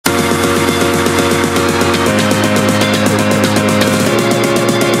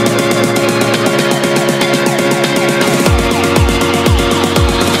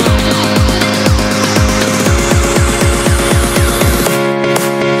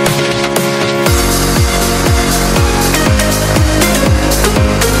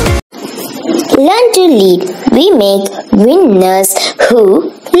to lead. We make winners who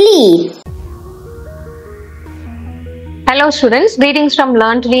lead. Hello students, greetings from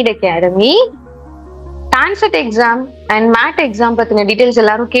Learn to Lead Academy. TANCET exam and MAT exam பத்தின details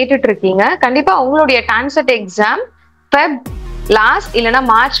எல்லாரும் கேட்டுட்டு இருக்கீங்க. கண்டிப்பா உங்களுடைய TANCET exam Feb last இல்லனா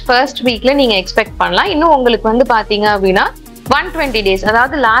March first வீக்ல நீங்க எக்ஸ்பெக்ட் பண்ணலாம். இன்னும் உங்களுக்கு வந்து பாத்தீங்க அப்படின்னா 120 days,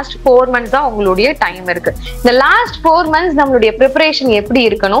 அதாவது லாஸ்ட் 4 months தான் உங்களுடைய டைம் இருக்கு. இந்த லாஸ்ட் 4 months நம்மளுடைய ப்ரிப்பரேஷன் எப்படி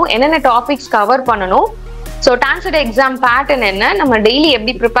இருக்கணும், என்னென்ன டாபிக்ஸ் கவர் பண்ணணும், ஸோ TANCET எக்ஸாம் பேட்டர்ன் என்ன, நம்ம டெய்லி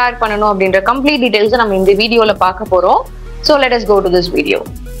எப்படி ப்ரிப்பேர் பண்ணணும் அப்படின்ற கம்ப்ளீட் டீடைல்ஸ் நம்ம இந்த வீடியோல பார்க்க போறோம். So let us go to this video.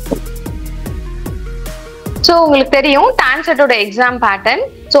 So உங்களுக்கு தெரியும் TANCET exam pattern.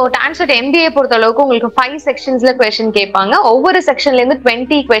 So TANCET MBA பொறுத்த அளவுக்கு உங்களுக்கு 5 செக்ஷன்ஸ்ல கொஸ்டின் கேட்பாங்க. ஒவ்வொரு செக்ஷன்ல இருந்து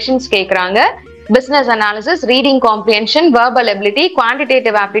 20 கொஸ்டின்ஸ் கேட்கறாங்க. Business analysis, reading comprehension, verbal ability,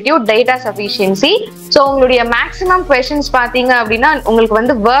 quantitative aptitude, data sufficiency. So உங்களுடைய மேக்ஸிமம் கொஸ்டின்ஸ் பாத்தீங்க அப்படின்னா உங்களுக்கு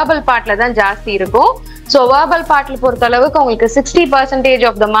வந்து வெர்பல் பார்ட்ல தான் ஜாஸ்தி இருக்கும். ஸோ வெர்பல் பார்ட்ல பொறுத்த அளவுக்கு உங்களுக்கு 60%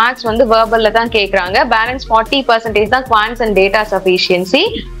 ஆஃப் த மார்க்ஸ் வந்து வெர்பல்ல தான் கேட்கறாங்க. பேலன்ஸ் 40% தான் quants and data sufficiency.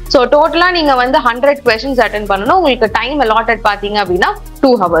 So டோட்டலா நீங்க வந்து 100 கொஸ்டின்ஸ் அட்டென்ட் பண்ணணும். உங்களுக்கு டைம் அலாட்டட் பாத்தீங்க அப்படின்னா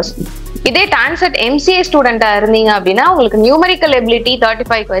 2 hours. இதே TANCET MCA ஸ்டூடெண்டா இருந்தீங்க அப்படின்னா உங்களுக்கு numerical ability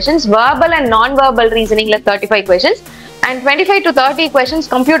 35 questions, verbal and நான் verbal ரீசனிங்ல 35 questions and 25 to 30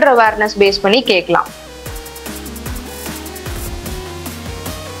 questions computer awareness base பண்ணி கேட்கலாம்.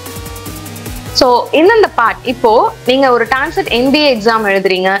 ஸோ இந்த பார்ட் இப்போ நீங்க ஒரு TANCET MBA எக்ஸாம்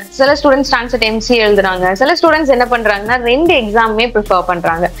எழுதுறீங்க, சில ஸ்டூடெண்ட்ஸ் TANCET MCA எழுதுறாங்க, சில ஸ்டூடெண்ட்ஸ் என்ன பண்றாங்கன்னா 2 எக்ஸாமுமே ப்ரிஃபர்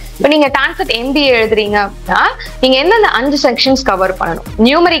பண்றாங்க. இப்போ நீங்க TANCET MBA எழுதுறீங்க அப்படின்னா நீங்க எந்தெந்த 5 செக்ஷன்ஸ் கவர் பண்ணணும்?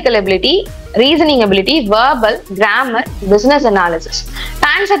 Numerical ability, reasoning ability, verbal, grammar, business analysis.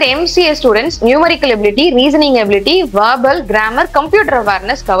 TANCET MCA students numerical ability, reasoning ability, verbal, grammar, computer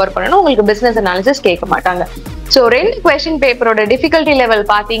awareness cover பண்ணணும். உங்களுக்கு பிசினஸ் அனாலிசிஸ் கேட்க மாட்டாங்க. ஸோ 2 கொஸ்டின் பேப்பரோட டிஃபிகல்ட்டி லெவல்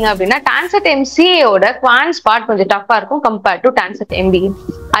பாத்தீங்க அப்படின்னா TANCET MCA குவான்ஸ் பார்ட் கொஞ்சம் டஃபா இருக்கும் கம்பேர் டு TANCET MBA.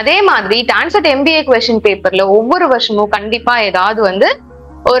 அதே மாதிரி TANCET MBA கொஸ்டின் பேப்பர்ல ஒவ்வொரு வருஷமும் கண்டிப்பா ஏதாவது வந்து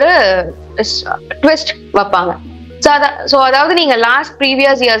ஒரு ட்விஸ்ட் வைப்பாங்க. ஸோ அதாவது நீங்க லாஸ்ட்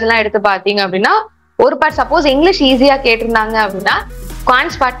ப்ரீவியஸ் இயர்ஸ் எல்லாம் எடுத்து பாத்தீங்க அப்படின்னா ஒரு பார்ட் சப்போஸ் இங்கிலீஷ் ஈஸியா கேட்டிருந்தாங்க அப்படின்னா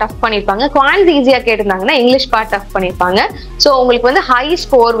குவான்ஸ் பார்ட் டஃப் பண்ணிருப்பாங்க, குவான்ஸ் ஈஸியா கேட்டிருந்தாங்கன்னா இங்கிலீஷ் பார்ட் டஃப் பண்ணிருப்பாங்க. ஸோ உங்களுக்கு வந்து ஹை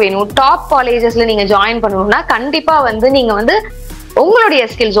ஸ்கோர் வேணும், டாப் காலேஜஸ்ல நீங்க ஜாயின் பண்ணணும்னா கண்டிப்பா வந்து நீங்க வந்து உங்களுடைய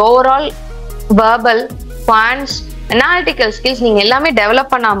skills overall verbal, quants, analytical skills நீங்க எல்லாமே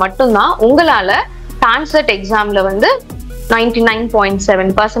டெவலப் பண்ணா மட்டும்தான் உங்களால TANCET எக்ஸாம்ல வந்து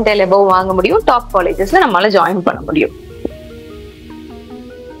 99.7% above வாங்க முடியும். டாப் காலேஜஸ்ல நம்மளால ஜாயின் பண்ண முடியும்.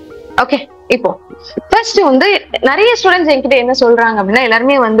 ஓகே, இப்போ ஃபர்ஸ்ட் வந்து நிறைய ஸ்டூடெண்ட்ஸ் என்கிட்ட என்ன சொல்றாங்க அப்படின்னா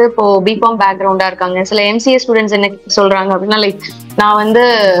எல்லாருமே வந்து இப்போ பிகாம் பேக்ரவுண்டா இருக்காங்க. சில MCA ஸ்டூடெண்ட்ஸ் என்ன சொல்றாங்க அப்படின்னா லைக் நான் வந்து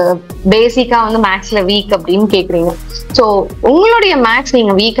பேசிக்கா வந்து மேக்ஸ்ல வீக் அப்படின்னு கேக்குறீங்க. ஸோ உங்களுடைய மேக்ஸ்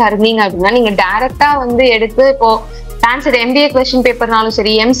நீங்க வீக்கா இருந்தீங்க அப்படின்னா நீங்க டைரக்டா வந்து எடுத்து இப்போ TANCET MBA கொஸ்டின் பேப்பர்னாலும்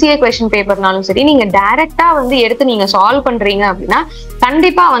சரி, MCA கொஸ்டின் பேப்பர்னாலும் சரி, நீங்க டைரக்டா வந்து எடுத்து நீங்க சால்வ் பண்றீங்க அப்படின்னா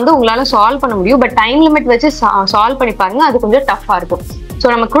கண்டிப்பா வந்து உங்களால சால்வ் பண்ண முடியும். பட் டைம் லிமிட் வச்சு சால்வ் பண்ணி பாருங்க, அது கொஞ்சம் டஃபா இருக்கும். ஸோ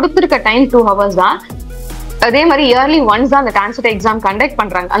நம்ம கொடுத்துருக்க டைம் 2 hours தான். அதே மாதிரி இயர்லி ஒன்ஸ் தான் அந்த TANCET எக்ஸாம் கண்டக்ட்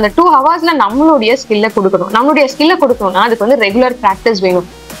பண்றாங்க. அந்த 2 hours நம்மளுடைய ஸ்கில்ல கொடுக்கணும். நம்மளுடைய ஸ்கில்ல கொடுக்கணும்னா அதுக்கு வந்து ரெகுலர் ப்ராக்டிஸ் வேணும்.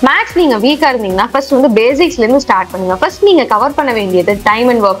 மேக்ஸ் நீங்க வீக்கா இருந்தீங்கன்னா ஃபர்ஸ்ட் வந்து பேசிக்ஸ்ல இருந்து ஸ்டார்ட் பண்ணுங்க. ஃபர்ஸ்ட் நீங்க கவர் பண்ண வேண்டியது time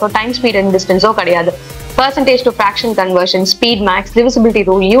and ஒர்க்கோ, time speed and டிஸ்டன்ஸோ கிடையாது. Percentage to fraction conversion, speed maths, divisibility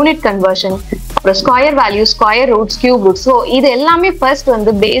rule, unit conversion, அப்புறம் square value, square roots, cube roots. So இது எல்லாமே ஃபர்ஸ்ட்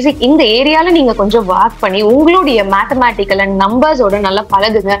வந்து பேசிக். இந்த ஏரியால நீங்க கொஞ்சம் ஒர்க் பண்ணி உங்களுடைய மேத்தமேட்டிக்கல் அண்ட் நம்பர்ஸோட நல்லா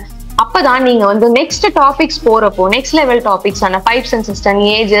பழகுங்க. அப்பதான் நீங்க வந்து நெக்ஸ்ட் டாபிக்ஸ் போறப்போ நெக்ஸ்ட் லெவல் டாபிக்ஸ் ஆன pipes and system,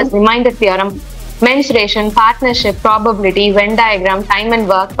 ages, reminder theorem, mensuration, partnership, probability, Venn diagram, time and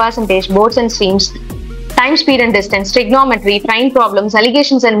work, percentage, boards and streams, time, speed and distance, trigonometry, train problems,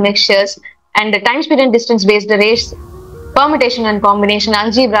 allegations and mixtures, and time, speed and distance based race, permutation and combination,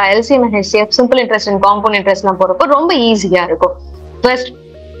 algebra, LCM and HCF, simple interest and compound interest na போறப்போ ரொம்ப ஈஸியா இருக்கும். First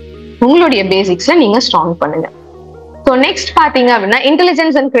உங்களுடைய பேசிக்ஸ்ல நீங்க strong பண்ணுங்க. So next பாத்தீங்க அப்படின்னா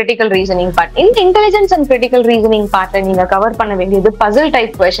intelligence and critical reasoning part. இந்த இன்டெலிஜென்ஸ் அண்ட் கிரிட்டிக்கல் ரீசனிங் பார்ட்டை நீங்க கவர் பண்ண வேண்டியது Basil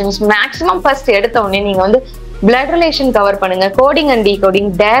type questions. Maximum first எடுத்த உடனே நீங்க வந்து பிளட் ரிலேஷன் கவர் பண்ணுங்க, coding and decoding,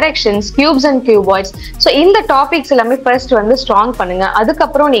 directions, cubes and cuboids. So இந்த டாபிக்ஸ் எல்லாமே ஃபர்ஸ்ட் வந்து ஸ்ட்ராங் பண்ணுங்க.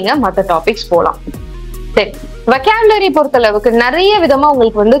 அதுக்கப்புறம் நீங்க மற்ற டாபிக்ஸ் போகலாம். சரி, வொக்காபுலரி பொறுத்தளவுக்கு நிறைய விதமா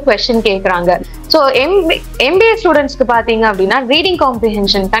உங்களுக்கு வந்து கொஸ்டின் கேட்கறாங்க. ஸோ MBA ஸ்டூடெண்ட்ஸ்க்கு பாத்தீங்க அப்படின்னா ரீடிங்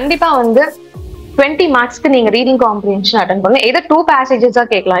காம்ப்ரிஹென்ஷன் கண்டிப்பா வந்து 20 மார்க்ஸ்க்கு நீங்க ரீடிங் காம்ப்ரிஹென்ஷன் அட்டெண்ட் பண்ணுங்க. either 2 passages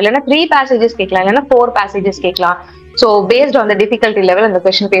கேட்கலாம், இல்லைன்னா 3 passages கேட்கலாம், இல்லைன்னா 4 passages கேட்கலாம். So based on the difficulty level அந்த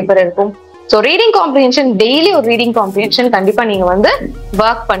கொஸ்டின் பேப்பர் இருக்கும். ஸோ ரீடிங் காம்ப்ரிஹென்ஷன் டெய்லி ஒரு ரீடிங் காம்ப்ரிஹென்ஷன் கண்டிப்பா நீங்க வந்து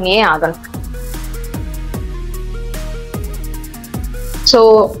ஒர்க் பண்ணியே ஆகணும். So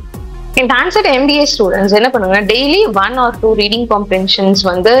in TANCET MBA students என்ன பண்ணுங்க, daily 1 or 2 reading comprehensions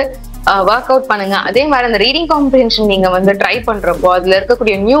வந்து ஒர்க் அவுட் பண்ணுங்க. அதே மாதிரி அந்த ரீடிங் காம்ப்ரிஹென்ஷன் நீங்க வந்து ட்ரை பண்றப்போ அதுல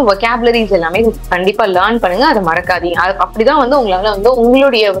இருக்கக்கூடிய நியூ வொகாபுலரிஸ் எல்லாமே கண்டிப்பா லேர்ன் பண்ணுங்க, அதை மறக்காதீங்க. அப்படிதான் வந்து உங்களால வந்து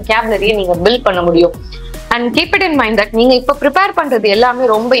உங்களுடைய வொகாபுலரியை நீங்க பில்ட் பண்ண முடியும். And keep it in mind that நீங்க இப்ப ப்ரிப்பேர் பண்றது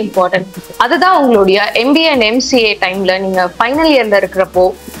எல்லாமே ரொம்ப இம்பார்ட்டன்ட். அதுதான் உங்களுடைய MBA அண்ட் MCA டைம்ல நீங்க ஃபைனல் இயர்ல இருக்கிறப்போ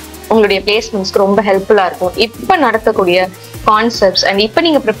உங்களுடைய பிளேஸ்மெண்ட்ஸ்க்கு ரொம்ப ஹெல்ப்ஃபுல்லா இருக்கும். இப்ப நடத்தக்கூடிய கான்செப்ட்ஸ் அண்ட் இப்ப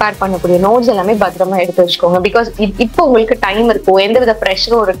நீங்க ப்ரிப்பேர் பண்ணக்கூடிய நோட்ஸ் எல்லாமே பத்திரமா எடுத்து வச்சுக்கோங்க. பிகாஸ் இப்போ உங்களுக்கு டைம் இருக்கும், எந்தவித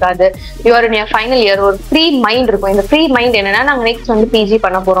ப்ரெஷரும் இருக்காது. You are in your final year, ஒரு ஃப்ரீ மைண்ட் இருக்கும். இந்த ஃப்ரீ மைண்ட் என்னன்னா, நாங்க நெக்ஸ்ட் வந்து PG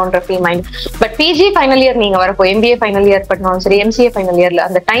பண்ண போறோம்ன்ற free mind. But PG final year நீங்க வரப்போ MBA ஃபைனல் இயர் பண்ணாலும் சரி, MCA ஃபைனல் இயர்ல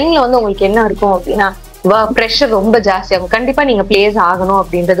அந்த டைம்ல வந்து உங்களுக்கு என்ன இருக்கும் அப்படின்னா, ப்ரெஷர் ரொம்ப ஜாஸ்தியாகும். கண்டிப்பா நீங்க பிளேஸ் ஆகணும்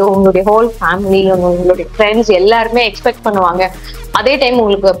அப்படின்றது உங்களுடைய ஹோல் ஃபேமிலி, உங்களுடைய ஃப்ரெண்ட்ஸ் எல்லாருமே எக்ஸ்பெக்ட் பண்ணுவாங்க. அதே டைம்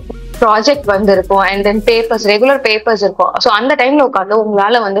உங்களுக்கு ப்ராஜெக்ட் வந்து இருக்கும் and then papers, regular papers இருக்கும். ஸோ அந்த டைம்ல உட்காந்து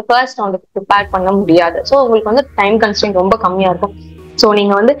உங்களால வந்து ஃபர்ஸ்ட் ரவுண்டுக்கு ப்ரிப்பேர் பண்ண முடியாது. ஸோ உங்களுக்கு வந்து டைம் கன்ஸ்ட்ரெயின்ட் ரொம்ப கம்மியா இருக்கும். ஸோ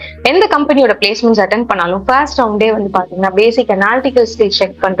நீங்க வந்து எந்த கம்பெனியோட பிளேஸ்மெண்ட்ஸ் அட்டென்ட் பண்ணாலும் ஃபர்ஸ்ட் ரவுண்டே வந்து பாத்தீங்கன்னா பேசிக் அனாலிட்டிக்கல் ஸ்கில்ஸ்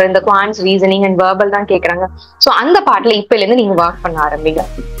செக் பண்ற இந்த குவான்ஸ், ரீசனிங் அண்ட் வெர்பல் தான் கேட்கறாங்க. ஸோ அந்த பார்ட்ல இப்பல இருந்து நீங்க ஒர்க் பண்ண ஆரம்பிங்க.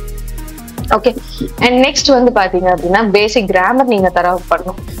 ஓகே. அண்ட் நெக்ஸ்ட் வந்து பாத்தீங்க அப்படின்னா பேசிக் கிராமர் நீங்க தரவு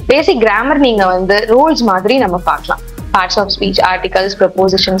பண்ணணும். பேசிக் கிராமர் நீங்க வந்து ரூல்ஸ் மாதிரி நம்ம பார்க்கலாம். Parts of speech, articles,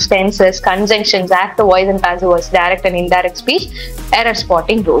 prepositions, tenses, conjunctions, active voice and passive voice, direct and indirect speech, error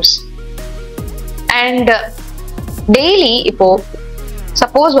spotting rules. And daily இப்போ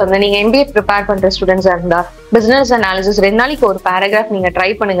சப்போஸ் வந்து நீங்க MBA ப்ரிப்பேர் பண்ற ஸ்டூடெண்ட்ஸா இருந்தா பிசினஸ் அனாலிசிஸ் 2 நாளைக்கு ஒரு பேராகிராஃப் நீங்க ட்ரை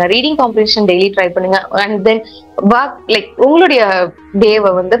பண்ணுங்க. ரீடிங் காம்ப்ரிஹென்ஷன் டெய்லி ட்ரை பண்ணுங்க. அண்ட் தென் ஒர்க் லைக் உங்களுடைய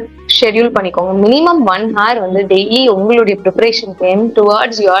டேவை வந்து ஷெட்யூல் பண்ணிக்கோங்க. மினிமம் 1 hour வந்து டெய்லி உங்களுடைய ப்ரிப்பரேஷனுக்கு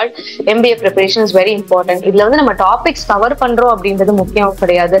towards your MBA preparation is very important. இதுல வந்து நம்ம டாபிக்ஸ் கவர் பண்றோம் அப்படின்றது முக்கியம்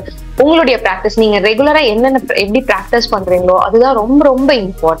கிடையாது. உங்களுடைய ப்ராக்டிஸ் நீங்க ரெகுலரா என்னென்ன எப்படி ப்ராக்டிஸ் பண்றீங்களோ அதுதான் ரொம்ப ரொம்ப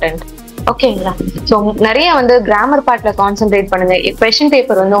இம்பார்ட்டன்ட். ஓகேங்களா? ஸோ நிறைய வந்து கிராமர் பார்ட்ல கான்சென்ட்ரேட் பண்ணுங்க. கொஸ்டின்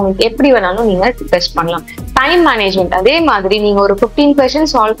பேப்பர் வந்து உங்களுக்கு எப்படி வேணாலும் நீங்க டெஸ்ட் பண்ணலாம். டைம் மேனேஜ்மெண்ட் அதே மாதிரி நீங்க ஒரு 15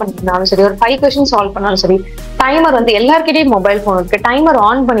 கொஸ்டின் சால்வ் பண்ணிருந்தாலும் சரி, ஒரு 5 கொஸ்டின் சால்வ் பண்ணாலும் சரி, டைமர் வந்து எல்லார்கிட்டயும் மொபைல் போன் இருக்கு, டைமர்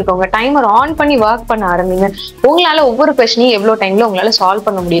ஆன் பண்ணிக்கோங்க. டைமர் ஆன் பண்ணி ஒர்க் பண்ண ஆரம்பிங்க. உங்களால ஒவ்வொரு கொஸ்டினையும் எவ்வளவு டைம்ல உங்களால சால்வ்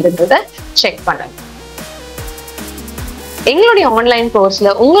பண்ண முடியுதுன்றத செக் பண்ணுங்க. எங்களுடைய ஆன்லைன்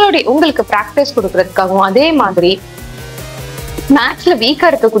கோர்ஸ்ல உங்களுக்கு ப்ராக்டிஸ் கொடுக்கறதுக்காகவும் அதே மாதிரி மேத்ஸ்ல வீக்கா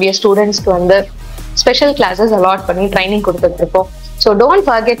இருக்கக்கூடிய ஸ்டூடெண்ட்ஸ்க்கு வந்து ஸ்பெஷல் கிளாஸஸ் அலாட் பண்ணி ட்ரைனிங் கொடுத்துட்டு இருக்கோம். So don't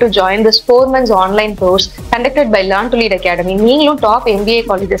forget to join this 4 months online course conducted by learn to lead academy. நீங்களும் டாப் MBA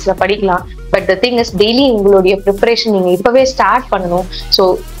காலேஜஸ்ல படிக்கலாம். But the thing is daily உங்களுடைய ப்ரிப்பரேஷன் நீங்க இப்பவே ஸ்டார்ட் பண்ணணும். ஸோ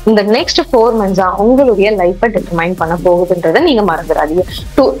இந்த நெக்ஸ்ட் 4 months உங்களுடைய லைஃபை டிட்டர்மைன் பண்ண போகுதுன்றதை நீங்க மறந்துடாதீங்க.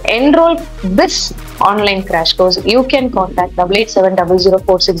 To enrol this online crash course you can contact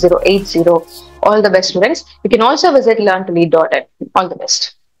 8870046080. All the best, students. You can also visit learntolead.in. All the best.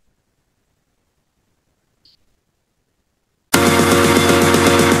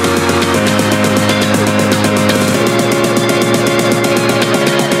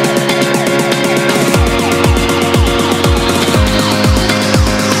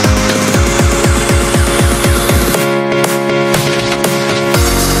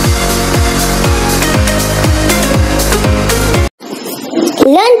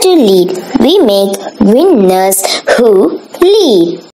 Learn to lead. We make winners who lead.